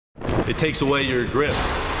it takes away your grip.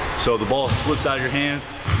 So the ball slips out of your hands.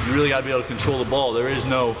 You really got to be able to control the ball. There is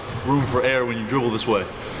no room for error when you dribble this way.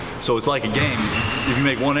 So it's like a game. If you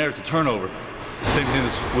make one error, it's a turnover. Same thing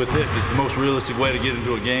with this. It's the most realistic way to get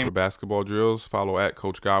into a game. For basketball drills, follow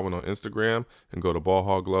 @Coach Godwin on Instagram and go to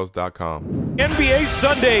ballhoggloves.com. NBA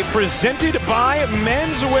Sunday presented by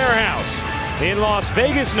Men's Warehouse. In Las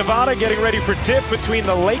Vegas, Nevada, getting ready for tip between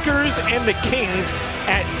the Lakers and the Kings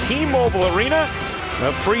at T-Mobile Arena.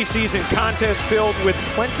 A preseason contest filled with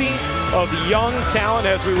plenty of young talent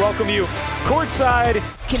as we welcome you courtside.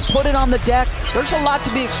 Can put it on the deck. There's a lot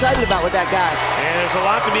to be excited about with that guy. And there's a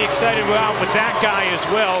lot to be excited about with that guy as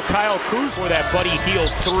well. Kyle Kuzma, that Buddy Hield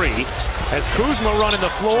three. As Kuzma running the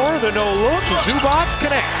floor, the no look, Zubac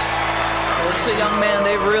connects. It's a young man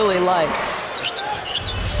they really like.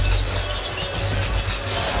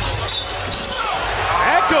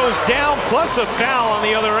 That goes down, plus a foul on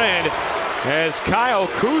the other end. As Kyle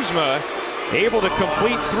Kuzma able to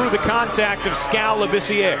complete through the contact of Skal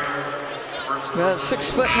Labissiere.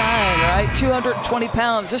 6'9", right? 220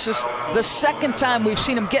 pounds. This is the second time we've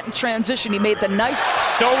seen him get in transition. He made the nice...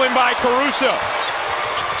 Stolen by Caruso.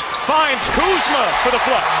 Finds Kuzma for the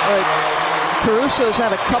flush. Caruso's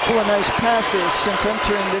had a couple of nice passes since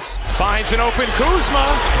entering this. Finds an open Kuzma.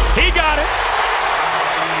 He got it.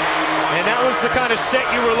 And that was the kind of set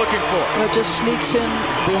you were looking for. It just sneaks in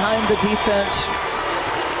behind the defense.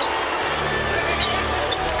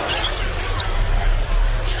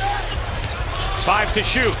 Five to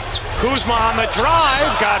shoot. Kuzma on the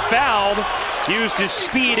drive, got fouled. Used his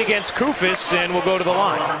speed against Kufis and will go to the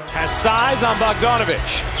line. Has size on Bogdanovic.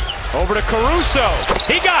 Over to Caruso.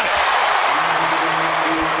 He got it.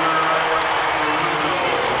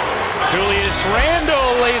 Julius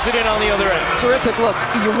Randle lays it in on the other end. Terrific look.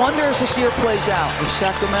 You wonder as this year plays out. If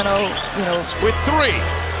Sacramento, with three.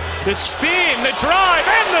 The spin, the drive,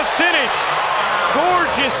 and the finish.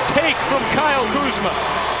 Gorgeous take from Kyle Kuzma.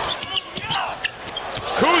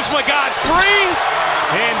 Kuzma got free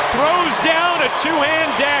and throws down a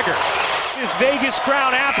two-hand dagger. Is Vegas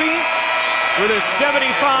crowd happy with a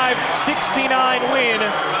 75-69 win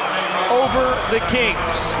over the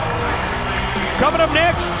Kings? Coming up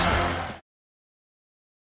next,